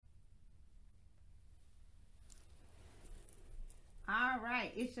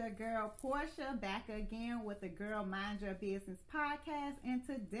it's your girl Portia back again with the Girl Mind Your Business podcast. And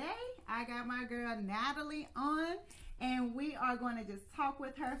today I got my girl Natalie on, and we are going to just talk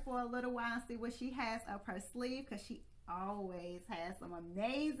with her for a little while and see what she has up her sleeve, because she always has some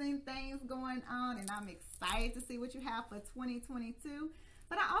amazing things going on, and I'm excited to see what you have for 2022.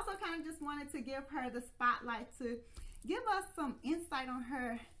 But I also kind of just wanted to give her the spotlight to give us some insight on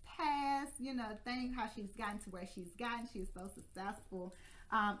her past, things, how she's gotten to where she's gotten. She's so successful,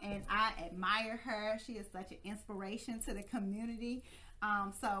 and I admire her. She is such an inspiration to the community.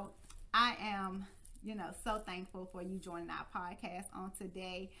 So I am, so thankful for you joining our podcast on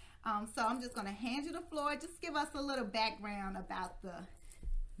today. So I'm just going to hand you the floor. Just give us a little background about the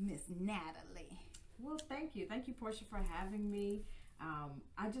Miss Natalie. Well, thank you. Thank you, Portia, for having me.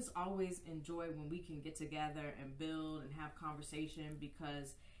 I just always enjoy when we can get together and build and have conversation,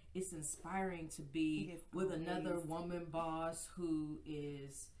 because it's inspiring to be with another woman boss who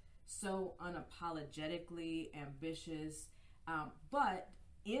is so unapologetically ambitious, but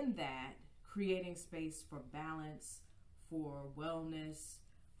in that, creating space for balance, for wellness,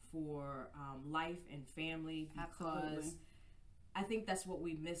 for life and family, because Absolutely. I think that's what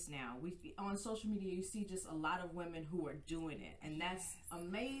we miss now. On social media, you see just a lot of women who are doing it, and that's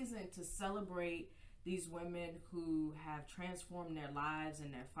amazing to celebrate these women who have transformed their lives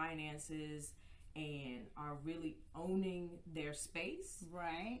and their finances and are really owning their space.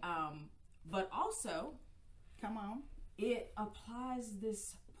 Right. But also, Come on. it applies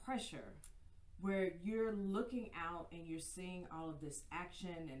this pressure where you're looking out and you're seeing all of this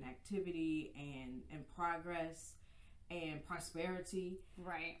action and activity and progress and prosperity.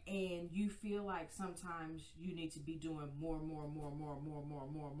 Right. And you feel like sometimes you need to be doing more.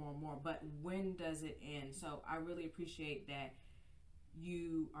 But when does it end? So I really appreciate that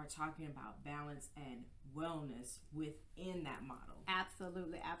you are talking about balance and wellness within that model.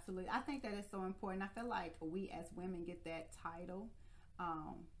 Absolutely. I think that is so important. I feel like we as women get that title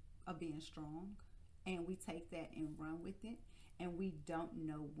of being strong, and we take that and run with it, and we don't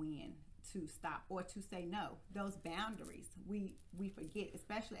know when to stop or to say no. Those boundaries we forget,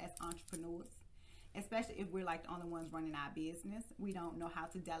 especially as entrepreneurs, especially if we're like the only ones running our business. We don't know how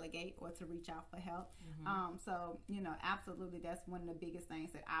to delegate or to reach out for help. So absolutely, that's one of the biggest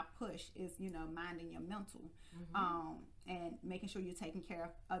things that I push is minding your mental, and making sure you're taking care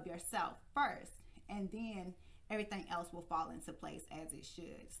of yourself first, and then everything else will fall into place as it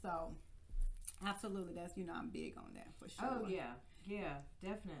should. So absolutely, that's I'm big on that for sure. Oh yeah,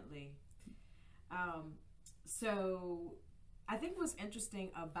 definitely. So I think what's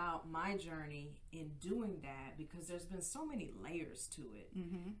interesting about my journey in doing that, because there's been so many layers to it.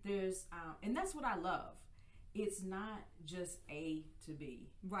 There's and that's what I love. It's not just A to B.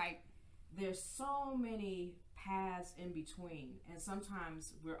 Right. There's so many paths in between, and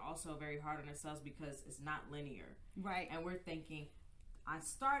sometimes we're also very hard on ourselves because it's not linear. Right. And we're thinking, I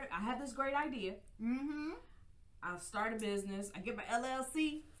had this great idea. I'll start a business. I get my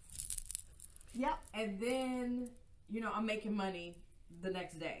LLC. Yep. And then, I'm making money the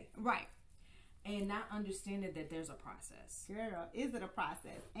next day. Right. And not understanding that there's a process. Girl, is it a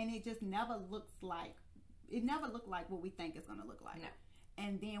process? And it just never looked like what we think it's going to look like. No.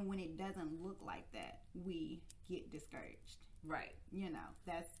 And then when it doesn't look like that, we get discouraged. Right.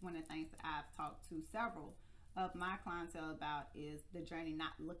 That's one of the things that I've talked to several of my clientele about, is the journey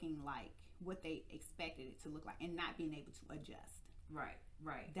not looking like what they expected it to look like, and not being able to adjust. Right.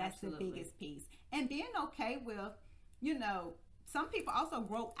 That's Absolutely. the biggest piece. And being okay with, some people also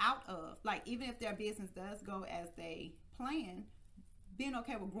grow out of, like, even if their business does go as they plan, being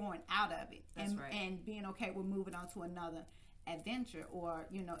okay with growing out of it. That's right. And being okay with moving on to another adventure or,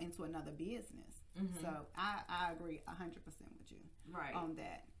 into another business. So I agree 100% with you on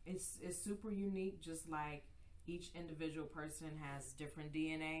that. It's super unique, just like each individual person has different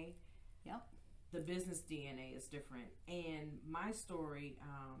DNA. Yep. The business DNA is different. And my story,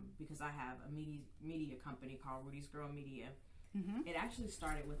 because I have a media company called Rudy's Girl Media, it actually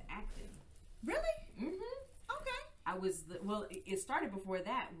started with acting. Really? Okay. It started before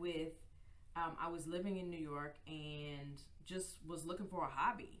that with, I was living in New York and just was looking for a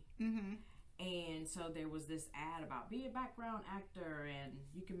hobby. And so there was this ad about be a background actor and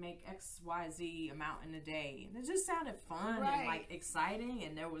you can make XYZ amount in a day. And it just sounded fun and like exciting,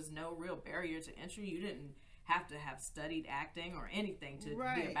 and there was no real barrier to entry. You didn't have to have studied acting or anything to be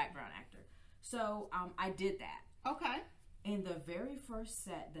a background actor. So I did that. Okay. And the very first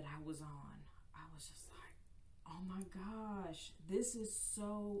set that I was on, I was just like, oh my gosh, this is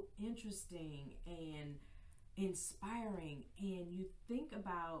so interesting and inspiring. And you think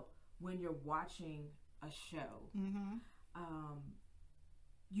about when you're watching a show,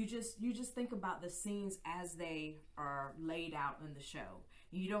 you just think about the scenes as they are laid out in the show.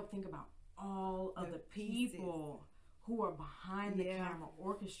 You don't think about all of the people who are behind the camera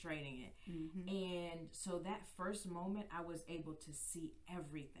orchestrating it. And so that first moment, I was able to see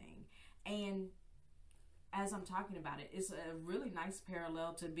everything. And as I'm talking about it, it's a really nice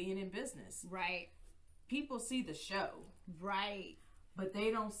parallel to being in business. Right. People see the show. Right. But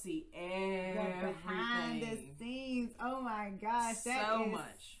they don't see everything. Behind the scenes. Oh my gosh. That so is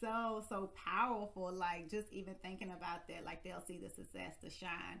much. So powerful. Like, just even thinking about that, like, they'll see the success, the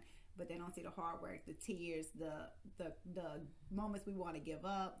shine, but they don't see the hard work, the tears, the moments we want to give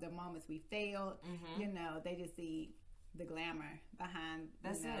up, the moments we failed. You know, they just see the glamour behind.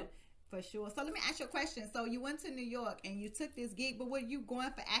 That's it. For sure. So let me ask you a question. So you went to New York and you took this gig, but were you going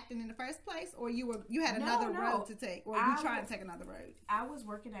for acting in the first place, or you had another road to take, or you trying to take another road? I was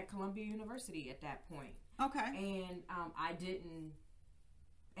working at Columbia University at that point. Okay. And I didn't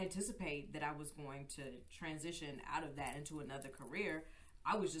anticipate that I was going to transition out of that into another career.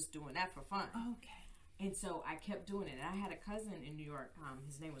 I was just doing that for fun. Okay. And so I kept doing it. And I had a cousin in New York.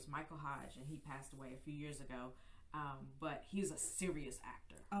 His name was Michael Hodge, and he passed away a few years ago. But he was a serious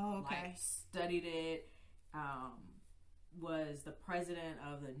actor. Oh, okay. Like, studied it, was the president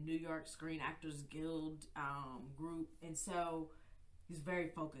of the New York Screen Actors Guild group. And so he's very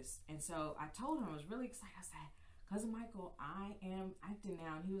focused. And so I told him, I was really excited. I said, Cousin Michael, I am acting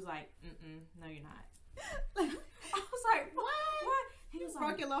now. And he was like, no, you're not. I was like, what? He was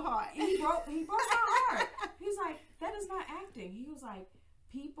broke your little heart. He broke my heart. He was like, that is not acting. He was like,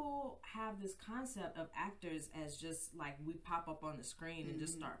 people have this concept of actors as just like we pop up on the screen and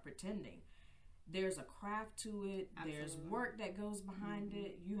just start pretending. There's a craft to it. Absolutely. There's work that goes behind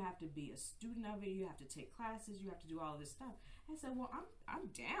it. You have to be a student of it. You have to take classes. You have to do all this stuff. I said, well, I'm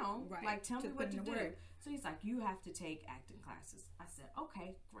down. Right. Like, tell me what to do. Work. So he's like, you have to take acting classes. I said,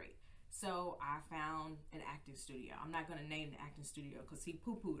 okay, great. So I found an acting studio. I'm not going to name the acting studio because he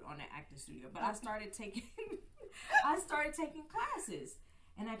poo-pooed on that acting studio. But I started taking classes.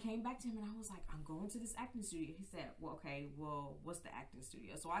 And I came back to him and I was like, I'm going to this acting studio. He said, well, okay, what's the acting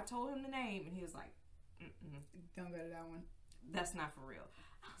studio? So I told him the name and he was like, don't go to that one. That's not for real.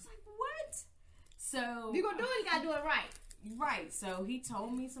 I was like, what? So you're going to do it, you got to do it right. Right. So he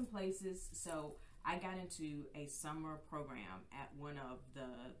told me some places. So I got into a summer program at one of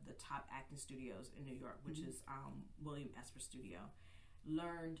the top acting studios in New York, which is William Esper Studio.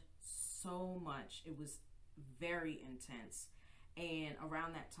 Learned so much. It was very intense. And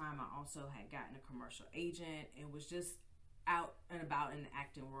around that time, I also had gotten a commercial agent and was just out and about in the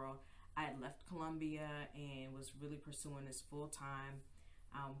acting world. I had left Columbia and was really pursuing this full time.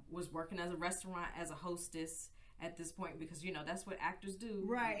 Was working as a restaurant as a hostess at this point because, you know, that's what actors do.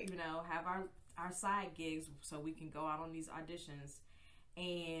 Right. You know, have our side gigs so we can go out on these auditions.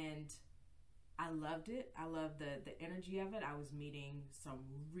 And I loved it. I loved the energy of it. I was meeting some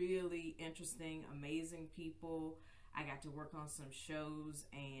really interesting, amazing people. I got to work on some shows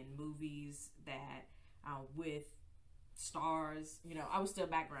and movies that with stars. You know, I was still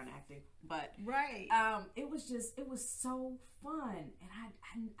background acting, but right. It was so fun,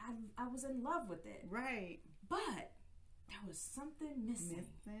 and I was in love with it. Right. But there was something missing.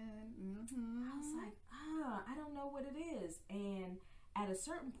 I was like, I don't know what it is. And at a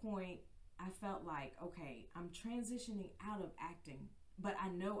certain point, I felt like, okay, I'm transitioning out of acting, but I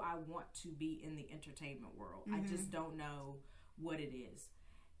know I want to be in the entertainment world. I just don't know what it is.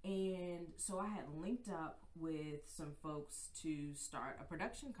 And so I had linked up with some folks to start a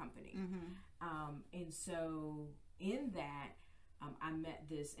production company. And so in that, I met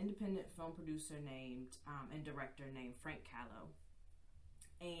this independent film producer named and director named Frank Callow.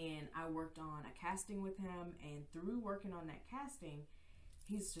 And I worked on a casting with him. And through working on that casting,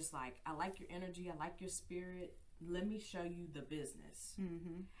 he's just like, I like your energy. I like your spirit. Let me show you the business.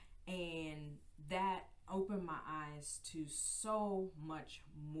 And that opened my eyes to so much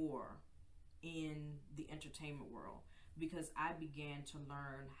more in the entertainment world because I began to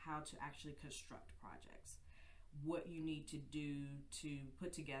learn how to actually construct projects. What you need to do to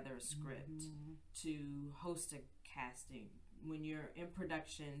put together a script, to host a casting. When you're in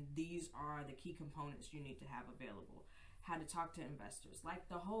production, these are the key components you need to have available. How to talk to investors, like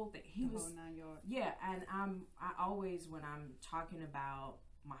the whole thing. Whole 9 yards. Yeah, and I always, when I'm talking about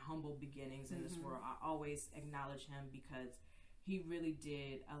my humble beginnings in this world, I always acknowledge him because he really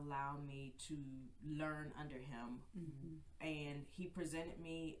did allow me to learn under him. And he presented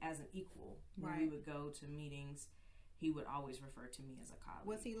me as an equal. When we would go to meetings, he would always refer to me as a colleague.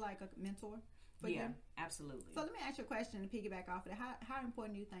 Was he like a mentor? for you? Absolutely. So let me ask you a question to piggyback off of that. How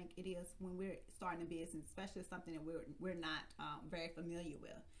important do you think it is when we're starting a business, especially something that we're not very familiar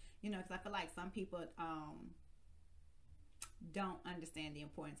with? Because I feel like some people don't understand the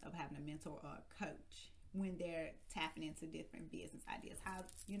importance of having a mentor or a coach when they're tapping into different business ideas.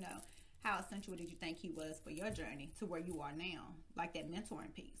 How essential did you think he was for your journey to where you are now, like that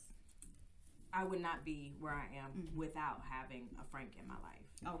mentoring piece? I would not be where I am without having a Frank in my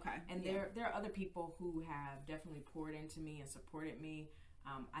life. Okay. And there are other people who have definitely poured into me and supported me.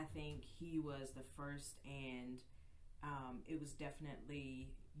 I think he was the first, and it was definitely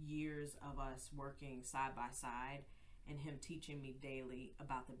years of us working side by side and him teaching me daily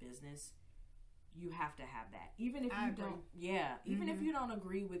about the business. You have to have that. Even if you don't, even if you don't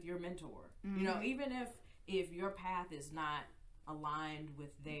agree with your mentor, even if your path is not aligned with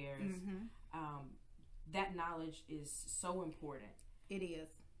theirs, that knowledge is so important. It is.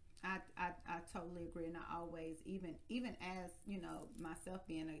 I totally agree, and I always, even as myself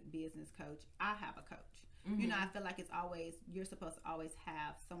being a business coach, I have a coach. I feel like it's always, you're supposed to always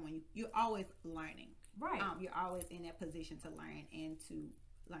have someone. You're always learning, right? You're always in that position to learn and to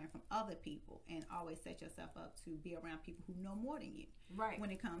learn from other people, and always set yourself up to be around people who know more than you, right?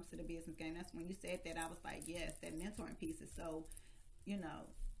 When it comes to the business game, that's when you said that, I was like, yes, that mentoring piece is so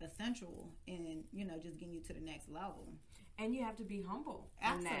essential in just getting you to the next level. And you have to be humble.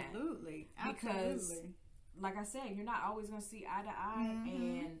 Absolutely. Because like I said, you're not always going to see eye to eye,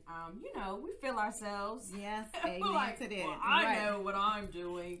 and we feel ourselves. Yes, we're like, to that. Well, I know what I'm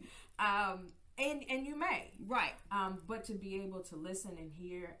doing, and you may, right? But to be able to listen and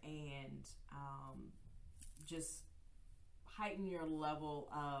hear, and just heighten your level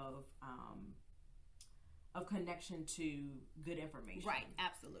of connection to good information. Right,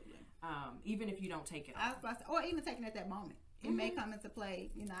 absolutely. Even if you don't take it on. Or even taking it at that moment. It may come into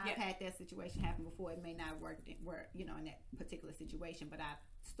play. I've had that situation happen before. It may not work in that particular situation, but I've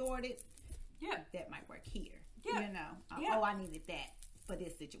stored it. Yeah. That might work here. Yeah. Oh, I needed that for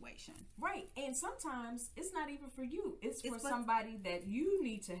this situation. Right. And sometimes it's not even for you. It's for somebody that you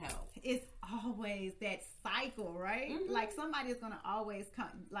need to help. It's always that cycle, right? Like somebody's going to always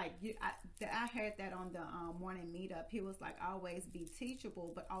come. Like I heard that on the morning meetup. He was like, always be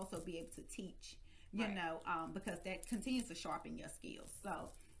teachable, but also be able to teach, because that continues to sharpen your skills.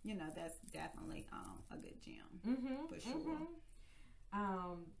 So, that's definitely a good gem for sure.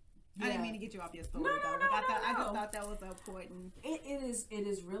 I didn't mean to get you off your story, I just thought that was important. It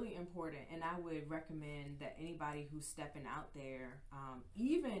is really important, and I would recommend that anybody who's stepping out there,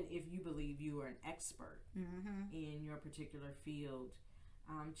 even if you believe you are an expert in your particular field,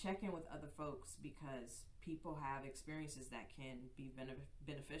 check in with other folks, because people have experiences that can be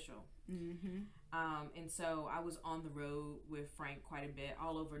beneficial. And so I was on the road with Frank quite a bit,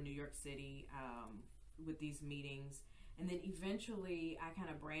 all over New York City, with these meetings. And then eventually I kind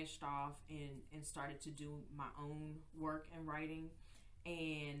of branched off and started to do my own work and writing,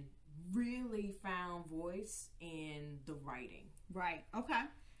 and really found voice in the writing. Right. Okay.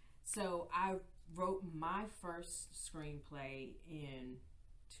 So I wrote my first screenplay in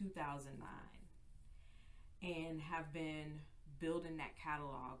 2009 and have been building that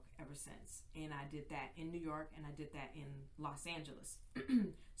catalog ever since. And I did that in New York, and I did that in Los Angeles.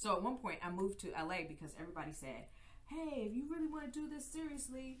 So at one point I moved to LA because everybody said, hey, if you really want to do this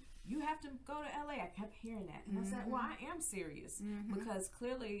seriously, you have to go to LA. I kept hearing that. And I said, well, I am serious, because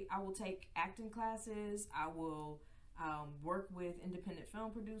clearly I will take acting classes. I will work with independent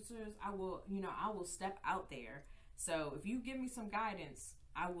film producers. I will step out there. So if you give me some guidance,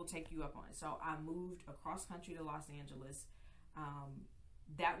 I will take you up on it. So I moved across country to Los Angeles.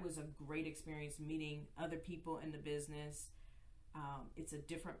 That was a great experience, meeting other people in the business. It's a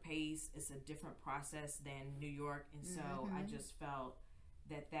different pace. It's a different process than New York. And so I just felt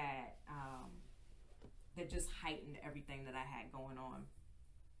that just heightened everything that I had going on.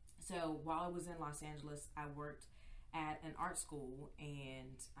 So while I was in Los Angeles, I worked at an art school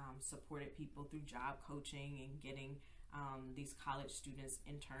and supported people through job coaching and getting these college students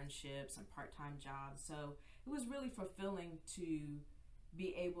internships and part-time jobs. So it was really fulfilling to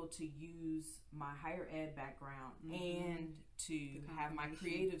be able to use my higher ed background and to have my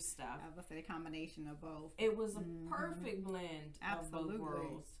creative stuff. I was a combination of both. It was a perfect blend of both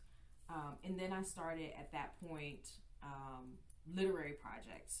worlds. And then I started at that point literary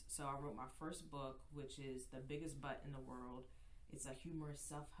projects. So I wrote my first book, which is The Biggest Butt in the World. It's a humorous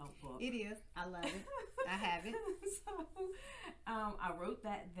self-help book. It is. I love it. I have it. So I wrote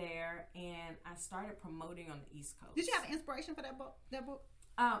that there, and I started promoting on the East Coast. Did you have an inspiration for that book?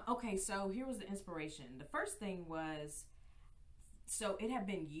 Okay, so here was the inspiration. The first thing was, So it had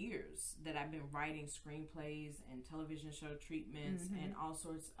been years that I've been writing screenplays and television show treatments and all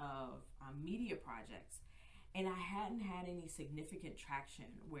sorts of media projects. And I hadn't had any significant traction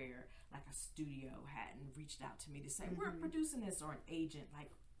where like a studio hadn't reached out to me to say, we're producing this, or an agent like,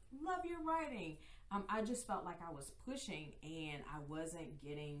 love your writing. I just felt like I was pushing and I wasn't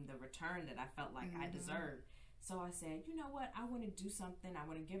getting the return that I felt like I deserved. So I said, you know what? I want to do something. I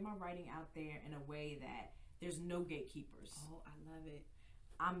want to get my writing out there in a way that there's no gatekeepers. Oh, I love it.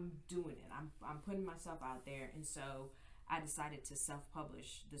 I'm doing it. I'm putting myself out there. And so I decided to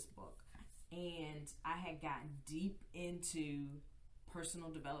self-publish this book. And I had gotten deep into personal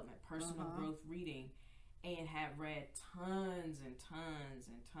development, personal growth reading, and had read tons and tons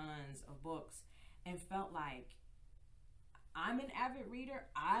and tons of books, and felt like I'm an avid reader.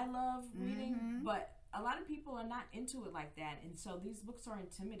 I love reading, but a lot of people are not into it like that. And so these books are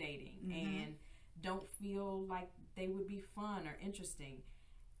intimidating and don't feel like they would be fun or interesting.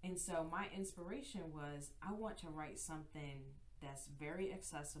 And so my inspiration was, I want to write something that's very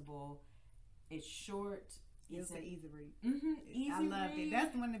accessible. It's short. It's an easy read. Easy I love read. it.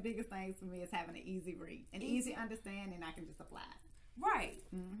 That's one of the biggest things for me, is having an easy read. An easy understand, and I can just apply it. Right.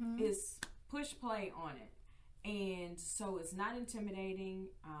 It's push play on it. And so it's not intimidating.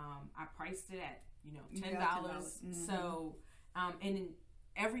 I priced it at, $10. So, and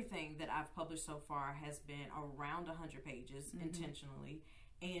everything that I've published so far has been around 100 pages intentionally,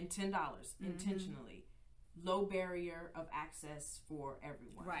 and $10 intentionally. Low barrier of access for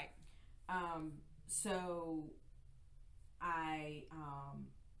everyone. Right. So I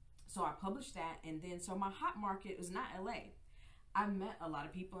published that, and then so my hot market was not LA. I met a lot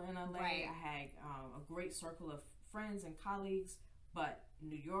of people in LA. Right. I had a great circle of friends and colleagues, but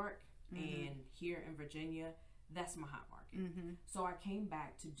New York and here in Virginia, that's my hot market. So I came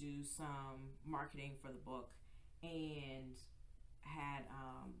back to do some marketing for the book, and had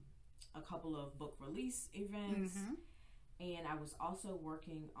a couple of book release events. And I was also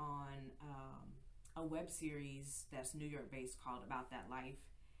working on a web series that's New York based called About That Life.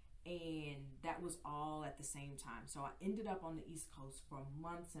 And that was all at the same time. So I ended up on the East Coast for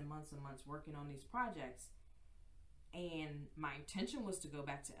months and months and months working on these projects. And my intention was to go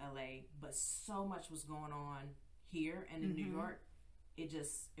back to LA, but so much was going on here and in New York, it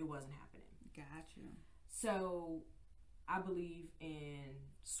wasn't happening. Gotcha. So I believe in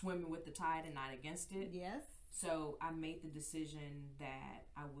swimming with the tide and not against it. Yes. So I made the decision that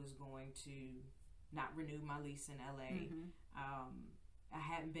I was going to not renew my lease in LA. I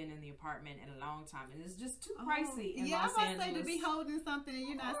hadn't been in the apartment in a long time, and it's just too pricey in Los Angeles. I was about to say, to be holding something and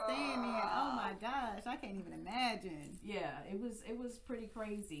you're not staying in. Oh my gosh, I can't even imagine. Yeah, it was pretty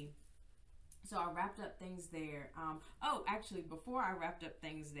crazy. So I wrapped up things there. Actually, before I wrapped up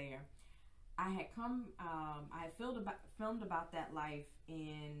things there, I had filmed About That Life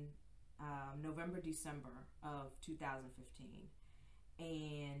in November, December of 2015.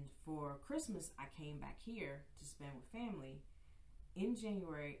 And for Christmas, I came back here to spend with family. In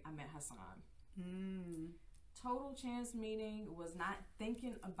January, I met Hassan. Total chance meeting. Was not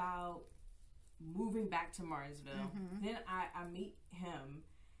thinking about moving back to Martinsville. Then I meet him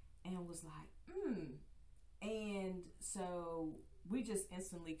and was like, And so we just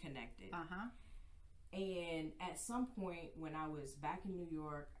instantly connected. And at some point when I was back in New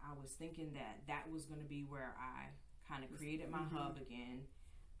York, I was thinking that was going to be where I kind of created my hub again.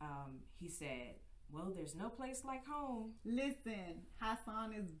 He said, well, there's no place like home. Listen,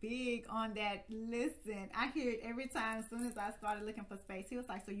 Hassan is big on that. Listen, I hear it every time. As soon as I started looking for space, he was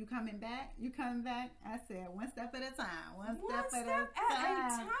like, so you coming back? You coming back? I said, one step at a time. One step at a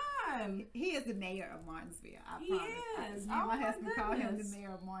time. He is the mayor of Martinsville. I promise. Me and my husband call him the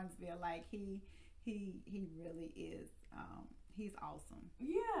mayor of Martinsville. Like, he really is. He's awesome.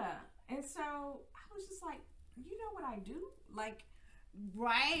 Yeah. And so I was just like, you know what I do? Like,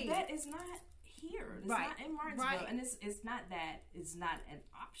 right. That is not here. It's not in Martinsville. And it's not that it's not an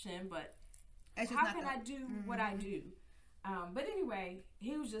option, but how can I do what I do? But anyway,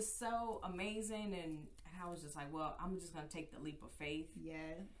 he was just so amazing, and I was just like, well, I'm just going to take the leap of faith.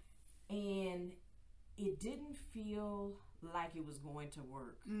 Yeah. And it didn't feel like it was going to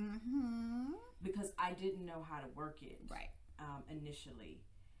work because I didn't know how to work it. Right. Initially,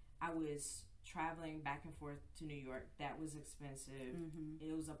 I was traveling back and forth to New York. That was expensive.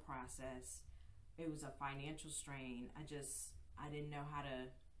 It was a process. It was a financial strain. I didn't know how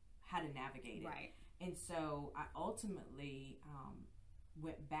to navigate it. Right. And so I ultimately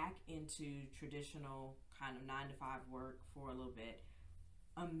went back into traditional kind of 9-to-5 work for a little bit.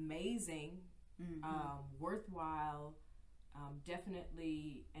 Amazing, worthwhile,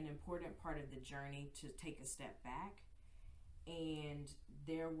 definitely an important part of the journey to take a step back. And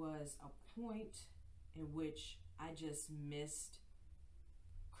there was a point in which I just missed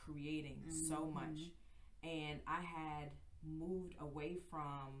creating so much. And I had moved away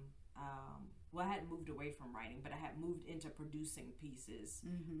from, I hadn't moved away from writing, but I had moved into producing pieces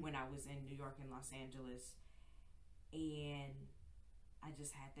when I was in New York and Los Angeles. And I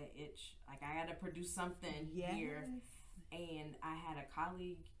just had that itch. Like, I got to produce something here. And I had a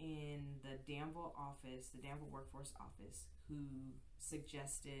colleague in the Danville office, the Danville Workforce Office, who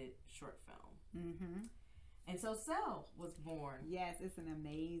suggested short film. And so Cell was born. Yes, it's an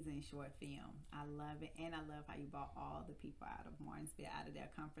amazing short film. I love it. And I love how you brought all the people out of Martinsville, out of their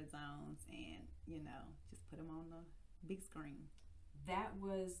comfort zones, and, you know, just put them on the big screen. That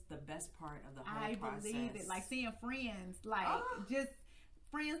was the best part of the whole process. I believe it. Like seeing friends, like just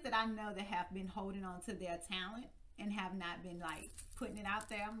friends that I know that have been holding on to their talent and have not been like putting it out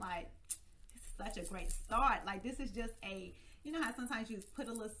there. I'm like, this is such a great start. Like, this is just you know how sometimes you just put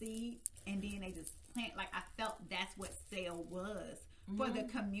a little seed and then they just plant. Like, I felt that's what Cell was for the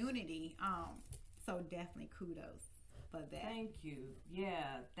community. So definitely kudos for that. Thank you.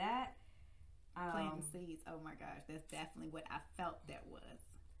 Yeah, that planting seeds. Oh my gosh, that's definitely what I felt that was.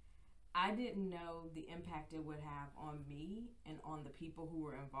 I didn't know the impact it would have on me and on the people who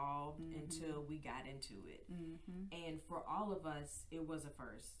were involved until we got into it. And for all of us, it was a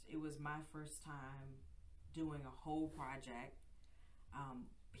first. It was my first time doing a whole project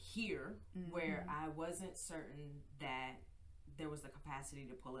here where I wasn't certain that there was the capacity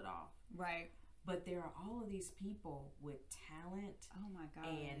to pull it off. Right. But there are all of these people with talent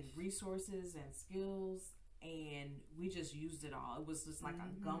and resources and skills, and we just used it all. It was just like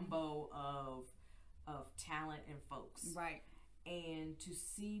a gumbo of talent and folks. Right. And to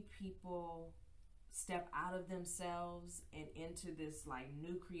see people step out of themselves and into this like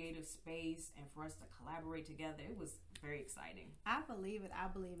new creative space, and for us to collaborate together, it was very exciting. I believe it.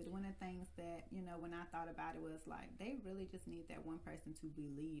 One of the things that, you know, when I thought about it was like, they really just need that one person to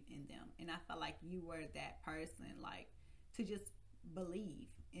believe in them. And I felt like you were that person, like, to just believe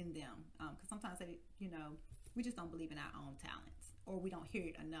in them. Because sometimes, you know, we just don't believe in our own talents, or we don't hear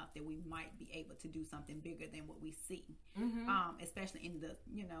it enough that we might be able to do something bigger than what we see, especially in the,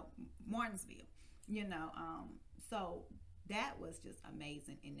 you know, Martinsville, you know. So that was just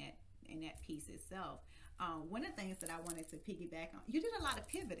amazing in that piece itself. One of the things that I wanted to piggyback on, you did a lot of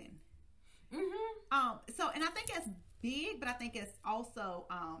pivoting. So, and I think that's big, but I think it's also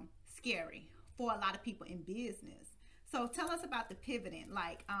scary for a lot of people in business. So tell us about the pivoting.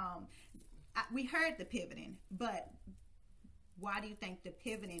 Like, we heard the pivoting, but why do you think the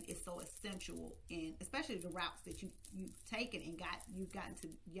pivoting is so essential in, especially the routes that you've taken and you've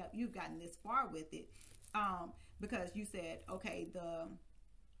gotten this far with it? Because you said, okay,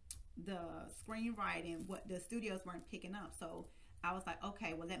 the screenwriting, what the studios weren't picking up. So I was like,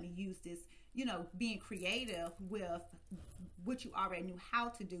 okay, well, let me use this, you know, being creative with what you already knew how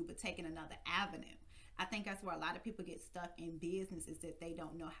to do, but taking another avenue. I think that's where a lot of people get stuck in business, is that they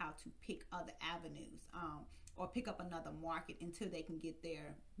don't know how to pick other avenues, or pick up another market until they can get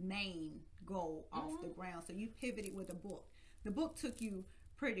their main goal off the ground. So you pivoted with a book. The book took you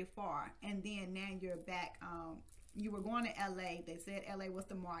pretty far, and then now you're back. You were going to LA. They said LA was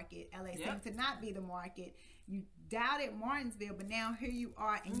the market. LA seemed to not be the market. You doubted Martinsville, but now here you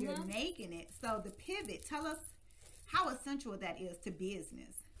are, and you're making it. So the pivot, tell us how essential that is to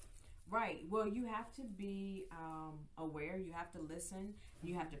business. Right. Well, you have to be aware. You have to listen.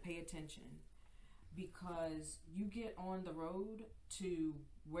 You have to pay attention, because you get on the road to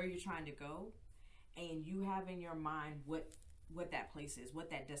where you're trying to go, and you have in your mind what that place is, what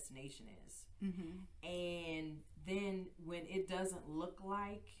that destination is. And then when it doesn't look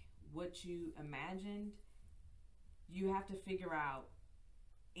like what you imagined, you have to figure out,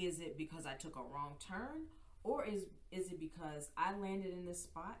 is it because I took a wrong turn, or is it because I landed in this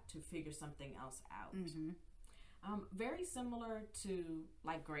spot to figure something else out? Very similar to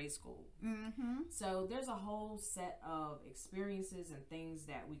like grade school. So there's a whole set of experiences and things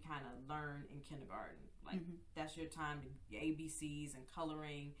that we kind of learn in kindergarten. Like that's your time to ABCs and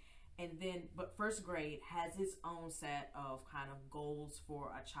coloring. And then, but first grade has its own set of kind of goals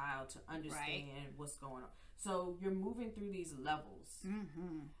for a child to understand what's going on. So you're moving through these levels.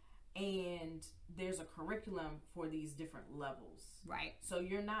 And there's a curriculum for these different levels. Right. So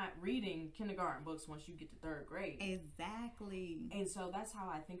you're not reading kindergarten books once you get to third grade. Exactly. And so that's how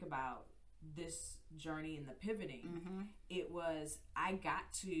I think about this journey in the pivoting. It was, I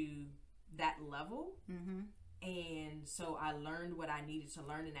got to that level. And so I learned what I needed to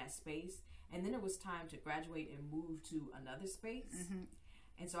learn in that space. And then it was time to graduate and move to another space.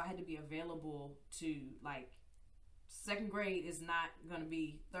 And so I had to be available to second grade is not going to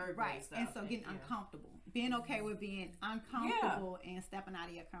be third grade stuff. And so getting uncomfortable, being okay with being uncomfortable and stepping out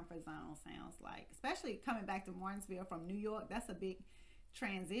of your comfort zone sounds like, especially coming back to Martinsville from New York, that's a big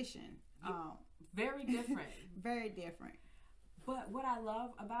transition. Very different. Very different. But what I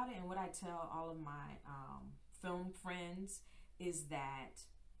love about it, and what I tell all of my film friends, is that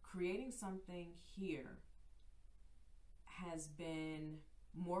creating something here has been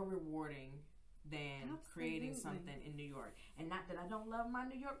more rewarding than creating something in New York. And not that I don't love my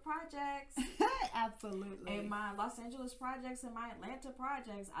New York projects. Absolutely. And my Los Angeles projects and my Atlanta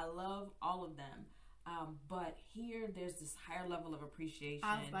projects. I love all of them. But here there's this higher level of appreciation.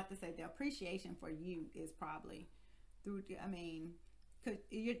 I was about to say the appreciation for you is probably through, I mean, because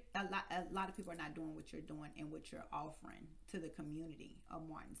a lot of people are not doing what you're doing and what you're offering to the community of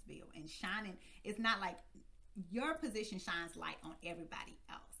Martinsville and shining. It's not like your position shines light on everybody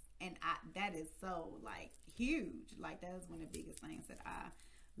else, and that is so like huge. Like that is one of the biggest things that I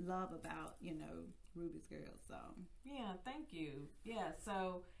love about Ruby's Girls. So yeah, thank you. Yeah,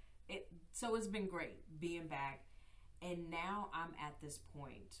 so it's been great being back, and now I'm at this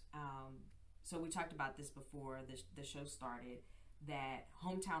point. So we talked about this before the show started, that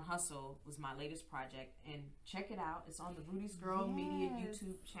Hometown Hustle was my latest project, and check it out. It's on the Rudy's Girl Media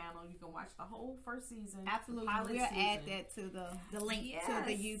YouTube channel. You can watch the whole first season. Absolutely, we'll add that to the link to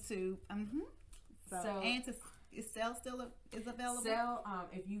the YouTube. So and is Cell still is available? Cell,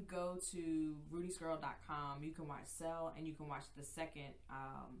 if you go to rudysgirl.com, you can watch Cell, and you can watch the second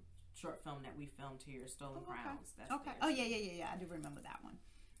short film that we filmed here, Stolen Crowns. That's okay. Oh yeah. I do remember that one.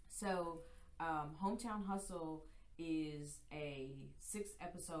 So, Hometown Hustle is a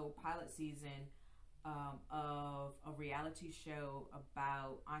 6-episode pilot season of a reality show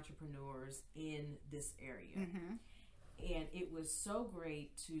about entrepreneurs in this area. And it was so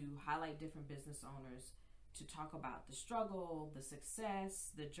great to highlight different business owners, to talk about the struggle, the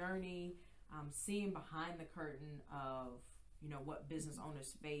success, the journey, seeing behind the curtain of what business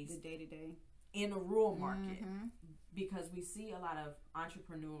owners face, the day-to-day in a rural market, because we see a lot of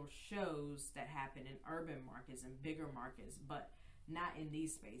entrepreneurial shows that happen in urban markets and bigger markets, but not in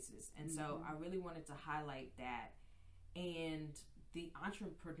these spaces. And so I really wanted to highlight that and the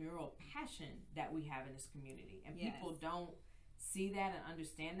entrepreneurial passion that we have in this community. And people don't see that and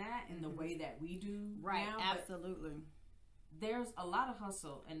understand that in the way that we do now. Absolutely. There's a lot of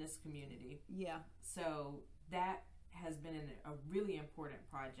hustle in this community. Yeah. So that has been a really important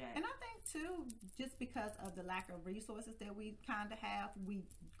project. And I think too, just because of the lack of resources that we kind of have, we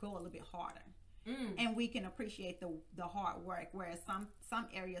go a little bit harder. And we can appreciate the hard work, whereas some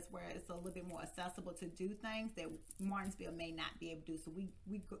areas where it's a little bit more accessible to do things that Martinsville may not be able to do. So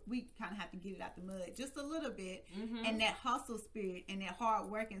we kind of have to get it out the mud just a little bit. And that hustle spirit and that hard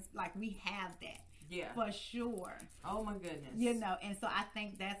work, and like we have that. Yeah, for sure. Oh my goodness. And so I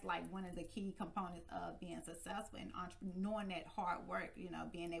think that's like one of the key components of being successful in entrepreneur, knowing that hard work,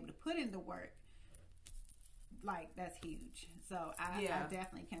 being able to put in the work, like that's huge. So I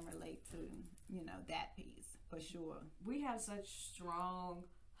definitely can relate to, that piece for sure. We have such strong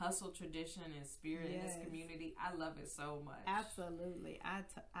hustle tradition and spirit in this community. I love it so much. Absolutely. I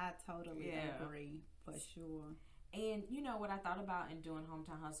totally agree for sure. And what I thought about in doing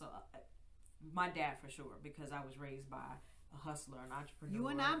Hometown Hustle, my dad for sure, because I was raised by a hustler, an entrepreneur. You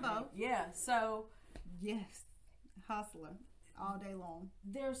and I both. Yeah. So yes, hustler all day long.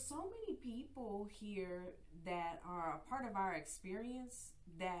 There's so many people here that are a part of our experience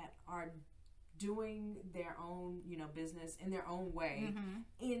that are doing their own, business in their own way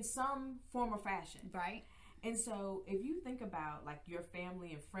in some form or fashion. Right. And so if you think about like your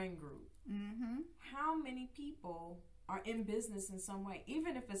family and friend group, how many people are in business in some way,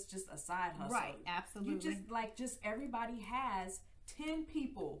 even if it's just a side hustle. Right, absolutely. You just everybody has 10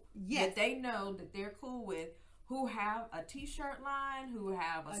 people that they know that they're cool with, who have a t-shirt line, who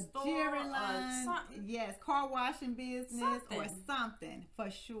have a store, jewelry line, car washing business or something for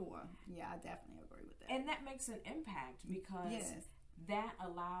sure. Yeah, I definitely agree with that. And that makes an impact because that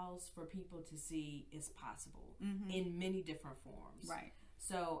allows for people to see it's possible in many different forms. Right.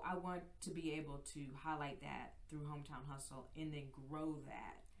 So I want to be able to highlight that through Hometown Hustle and then grow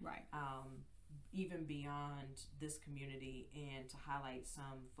that. Right. Even beyond this community, and to highlight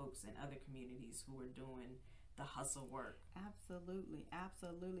some folks in other communities who are doing the hustle work. Absolutely.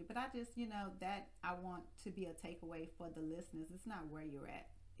 But I just, that I want to be a takeaway for the listeners. It's not where you're at.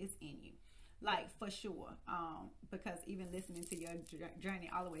 It's in you. Like, for sure. Because even listening to your journey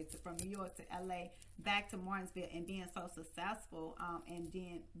all the way from New York to LA, back to Martinsville, and being so successful, and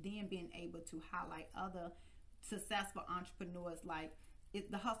then being able to highlight other successful entrepreneurs, like,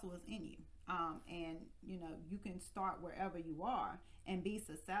 the hustle is in you. And you can start wherever you are and be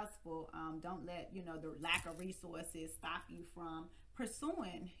successful. Don't let the lack of resources stop you from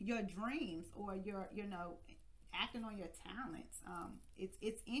pursuing your dreams or your acting on your talents.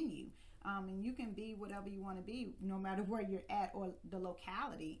 It's in you. And you can be whatever you want to be, no matter where you're at or the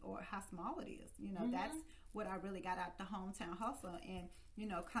locality or how small it is. That's what I really got out the hometown hustle. And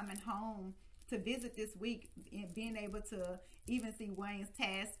coming home to visit this week and being able to even see Wayne's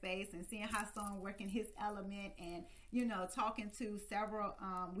task space and seeing how someone working his element and talking to several,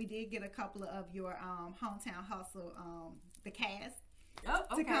 we did get a couple of your hometown hustle the cast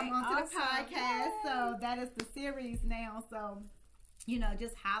to come onto the podcast. Yay. So that is the series now, so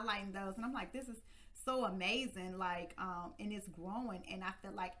just highlighting those, and I'm like, this is so amazing, like and it's growing, and I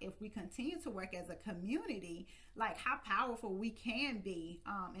feel like if we continue to work as a community, like how powerful we can be,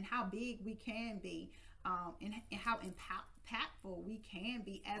 and how big we can be, and how impactful we can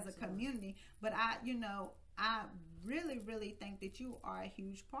be as a community. But I really think that you are a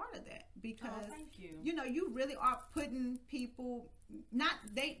huge part of that, because thank you. You really are putting people, not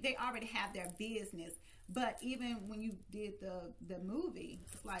they already have their business, but even when you did the movie,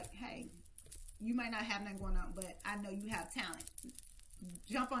 it's like, hey, you might not have nothing going on, but I know you have talent.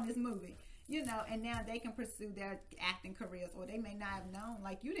 Jump on this movie, and now they can pursue their acting careers, or they may not have known,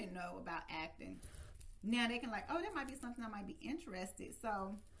 like you didn't know about acting. Now they can that might be something I might be interested.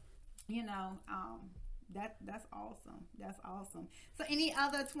 So, that's awesome. That's awesome. So any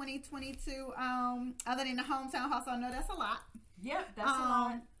other 2022, other than the hometown hustle? I know that's a lot. Yep, that's a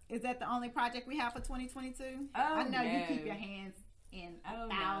lot. Is that the only project we have for 2022? I know you keep your hands in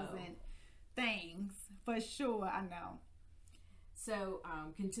 1,000 things for sure. I know. So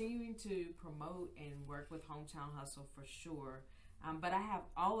continuing to promote and work with Hometown Hustle for sure. But I have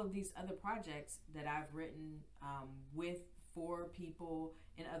all of these other projects that I've written for people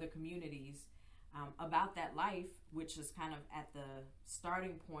in other communities about that life, which is kind of at the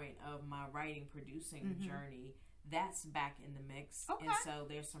starting point of my writing, producing journey. That's back in the mix. Okay. And so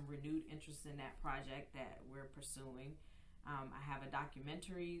there's some renewed interest in that project that we're pursuing. I have a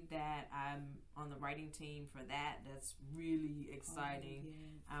documentary that I'm on the writing team for that's really exciting.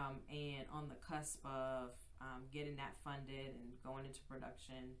 And on the cusp of getting that funded and going into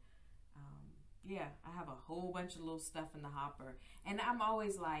production. I have a whole bunch of little stuff in the hopper. And I'm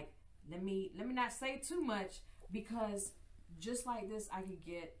always like, let me not say too much, because just like this, I could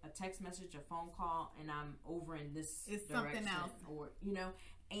get a text message, a phone call, and I'm over in this it's direction, something else, or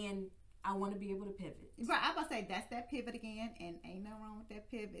and I want to be able to pivot. Right, I'm about to say that's that pivot again, and ain't no wrong with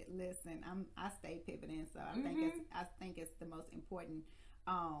that pivot. Listen, I stay pivoting, so I think it's the most important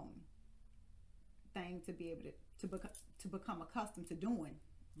thing to be able to become accustomed to doing.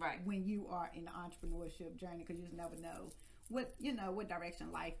 Right. When you are in the entrepreneurship journey, because you just never know what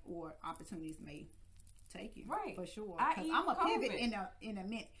direction life or opportunities may take you. Right. For sure. Because I'm a pivot in a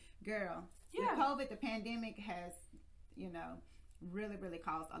minute, girl. Yeah. The pandemic has, really, really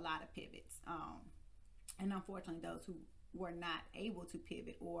caused a lot of pivots. And unfortunately, those who were not able to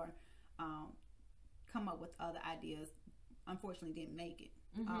pivot or come up with other ideas, unfortunately, didn't make it.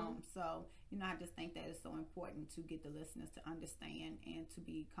 So, I just think that it's so important to get the listeners to understand and to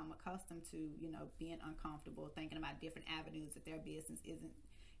become accustomed to, being uncomfortable, thinking about different avenues if their business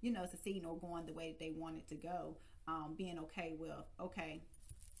isn't, succeeding or going the way that they want it to go. Being okay with,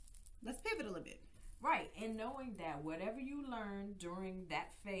 let's pivot a little bit. Right. And knowing that whatever you learn during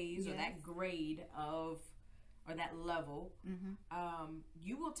that phase or that grade of, or that level,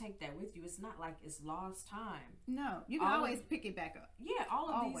 you will take that with you. It's not like it's lost time. No, you can always pick it back up. Yeah, all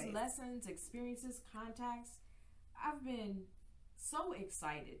of these lessons, experiences, contacts. I've been so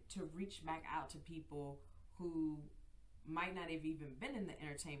excited to reach back out to people who might not have even been in the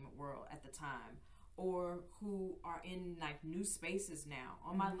entertainment world at the time, or who are in like new spaces now.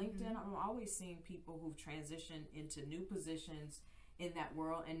 On my LinkedIn, I'm always seeing people who've transitioned into new positions in that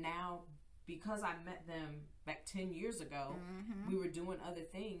world, and now, because I met them back 10 years ago, we were doing other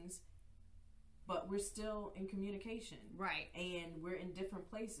things, but we're still in communication. Right. And we're in different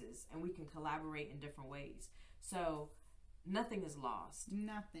places, and we can collaborate in different ways. So nothing is lost.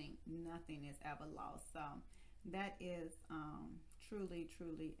 Nothing is ever lost. So that is truly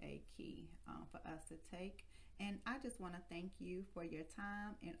a key for us to take. And I just want to thank you for your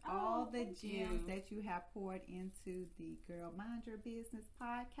time and all the gems that you have poured into the Girl Mind Your Business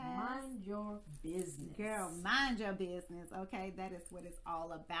podcast. Mind your business. Girl, mind your business. Okay, that is what it's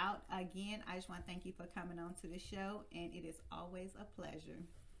all about. Again, I just want to thank you for coming on to the show, and it is always a pleasure.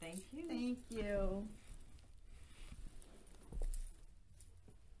 Thank you. Thank you.